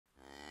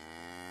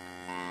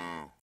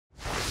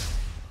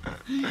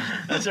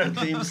That's our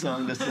theme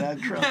song, the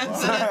sad truck.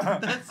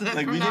 That's it.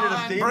 Like we needed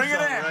a theme Bring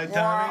song, it in. right,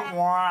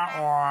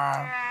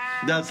 Tommy?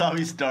 That's how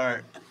we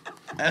start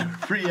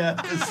every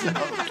episode.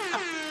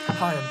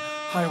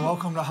 Hi,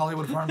 welcome to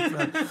Hollywood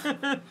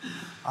Farmstead.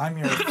 I'm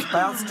your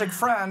spastic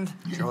friend,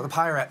 Joe the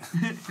Pirate.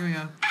 Here we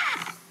go.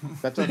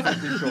 That's our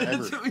first intro ever.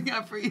 That's what we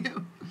got for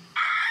you.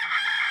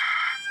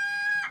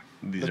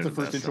 That's the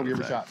first intro we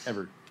ever shot,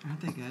 ever.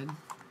 Aren't they good?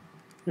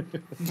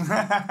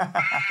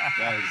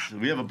 Guys,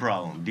 we have a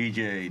problem.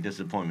 DJ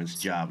Disappointment's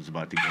job is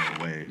about to go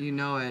away. You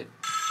know it.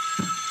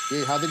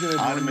 Hey, how they gonna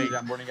Automate.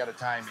 that morning at a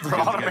time? They're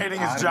automating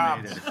his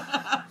job.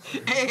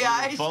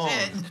 AI Phone.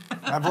 shit.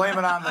 I blame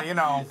it on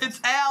the,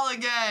 It's Al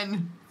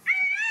again.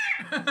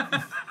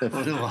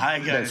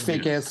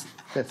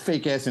 That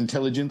fake ass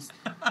intelligence.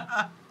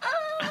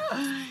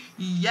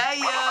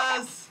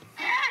 Yes.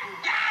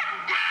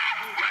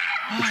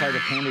 They try to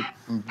panic.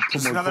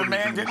 It's another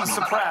man getting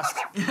suppressed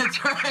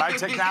That's right. by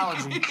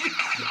technology.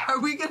 Are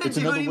we gonna It's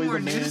do another any way more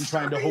the man news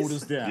trying to hold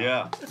stories? us down.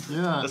 Yeah.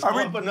 Let's Are pull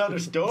we- up another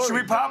story. Should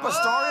we pop a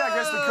story? I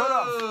guess we could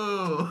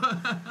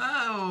have.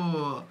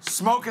 Oh.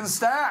 Smoking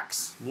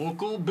stacks.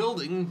 Local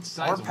building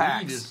size Or of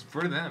packs. weed is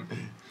for them.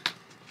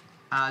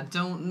 I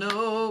don't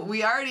know.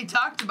 We already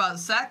talked about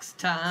sex,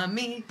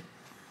 Tommy.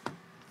 I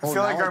feel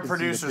now like I our can see the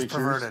producer's pictures.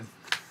 perverted.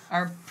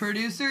 Our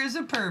producer is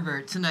a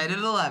pervert tonight at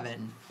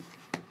 11.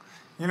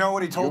 You know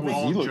what he told What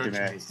was me? he looking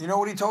at? You know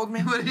what he told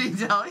me? What did he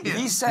tell you?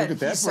 He said, Look at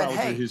that browser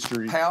hey,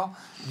 history. pal,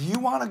 you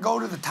want to go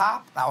to the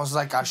top? I was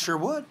like, I sure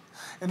would.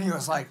 And he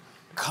was like,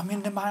 come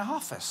into my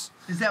office.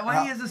 Is that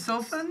why he has a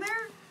sofa in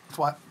there? It's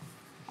what?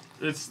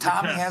 It's the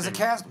Tommy has a casting.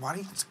 cast. Why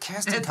do you? It's a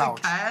casting It's couch.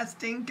 a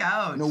casting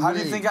couch. No How do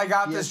you way. think I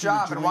got He this has to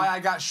job and join- why I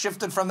got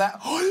shifted from that?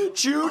 What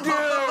did you do?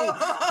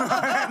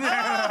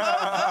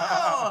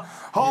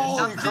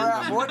 Holy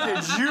crap! What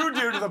did you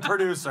do to the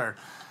producer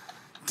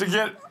to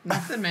get?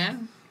 Nothing,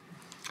 man.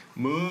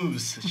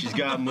 Moves. She's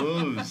got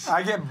moves.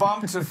 I get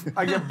bumped to.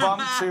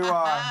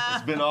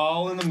 It's been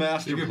all in the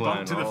master You get plan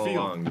bumped to the all field.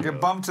 along.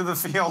 Get bumped to the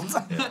field.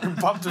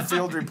 Bumped to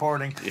field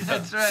reporting.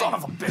 That's right. Son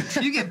of a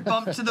bitch. You get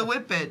bumped to the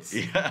Whippets.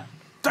 Yeah.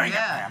 Dang it,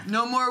 Yeah. man.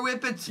 No more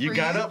Whippets for You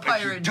got up and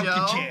Pirate you took Joe.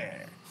 your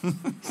chair.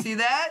 See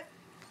that?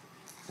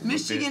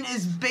 Michigan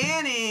is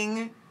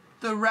banning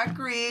the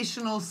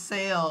recreational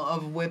sale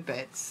of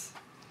Whippets.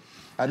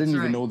 I didn't That's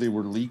even right. know they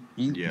were legal.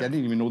 Yeah. I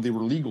didn't even know they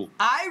were legal.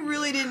 I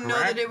really didn't know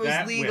that it was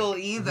Crack that legal whip.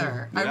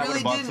 either. Yeah, I would've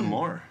really bought didn't. some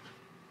more.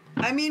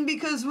 I mean,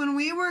 because when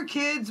we were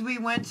kids, we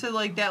went to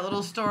like that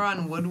little store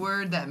on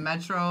Woodward, that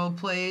Metro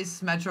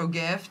place, Metro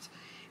Gift,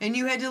 and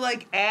you had to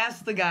like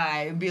ask the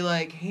guy and be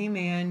like, "Hey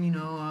man,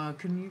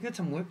 can you get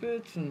some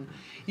Whippets?" And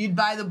you'd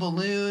buy the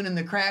balloon and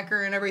the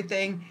cracker and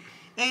everything,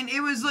 and it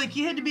was like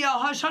you had to be all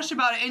hush hush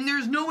about it, and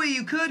there's no way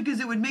you could because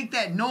it would make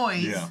that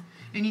noise. Yeah.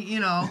 And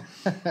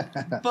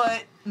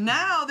but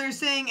now they're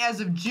saying as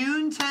of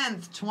June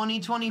 10th,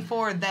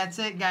 2024, that's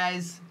it,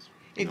 guys.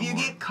 If you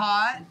get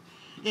caught,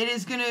 it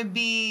is going to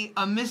be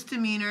a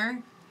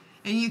misdemeanor,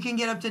 and you can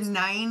get up to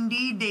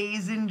 90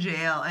 days in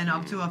jail and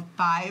up to a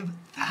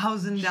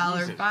 $5,000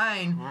 Jesus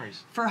fine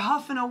Christ. for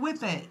huffing a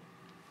whippet.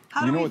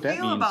 How You do know we what that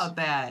feel means? about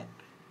that?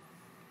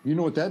 You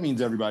know what that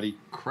means, everybody?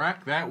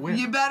 Crack that whip.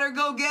 You better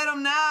go get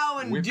them now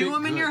and Whip do it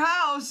them in good. your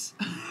house.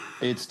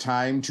 It's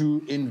time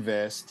to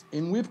invest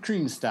in whipped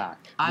cream stock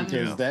I'm-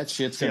 because Yeah. that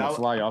shit's See, gonna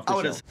fly off the I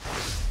would've-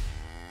 shelf.